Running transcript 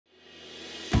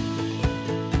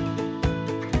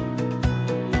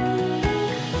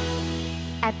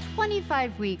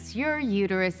25 weeks, your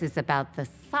uterus is about the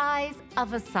size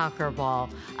of a soccer ball,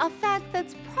 a fact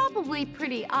that's probably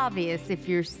pretty obvious if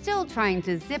you're still trying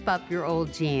to zip up your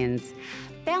old jeans.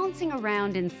 Bouncing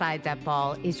around inside that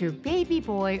ball is your baby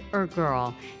boy or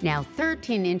girl, now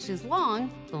 13 inches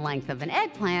long, the length of an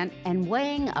eggplant, and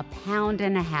weighing 1.5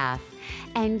 pounds.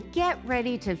 And get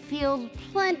ready to field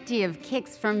plenty of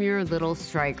kicks from your little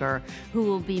striker, who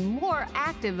will be more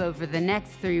active over the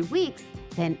next 3 weeks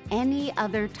than any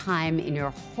other time in your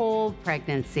whole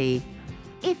pregnancy.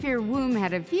 If your womb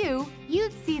had a view,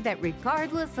 you'd see that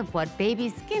regardless of what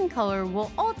baby's skin color will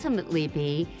ultimately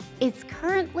be, it's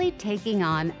currently taking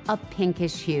on a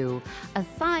pinkish hue, a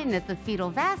sign that the fetal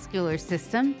vascular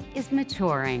system is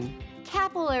maturing.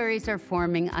 Capillaries are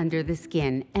forming under the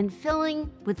skin and filling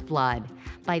with blood.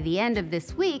 By the end of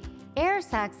this week, air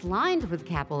sacs lined with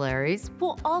capillaries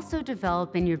will also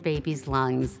develop in your baby's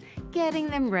lungs, getting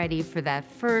them ready for that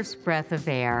first breath of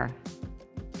air.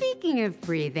 Speaking of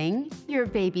breathing, your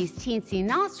baby's teensy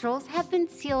nostrils have been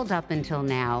sealed up until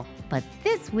now, but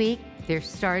this week they're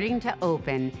starting to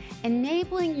open,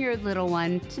 enabling your little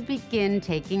one to begin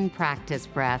taking practice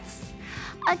breaths.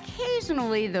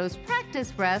 Occasionally, those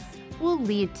practice breaths will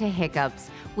lead to hiccups,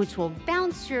 which will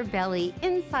bounce your belly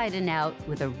inside and out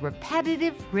with a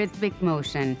repetitive rhythmic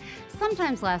motion,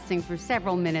 sometimes lasting for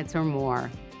several minutes or more.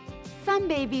 Some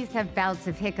babies have bouts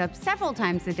of hiccups several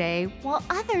times a day, while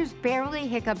others barely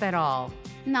hiccup at all.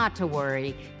 Not to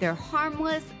worry, they're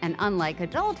harmless, and unlike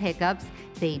adult hiccups,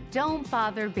 they don't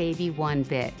bother baby one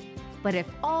bit. But if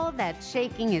all that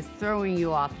shaking is throwing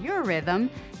you off your rhythm,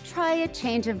 try a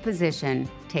change of position,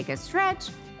 take a stretch,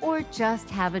 or just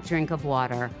have a drink of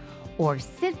water. Or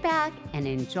sit back and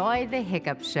enjoy the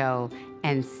hiccup show,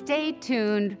 and stay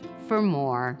tuned for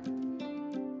more.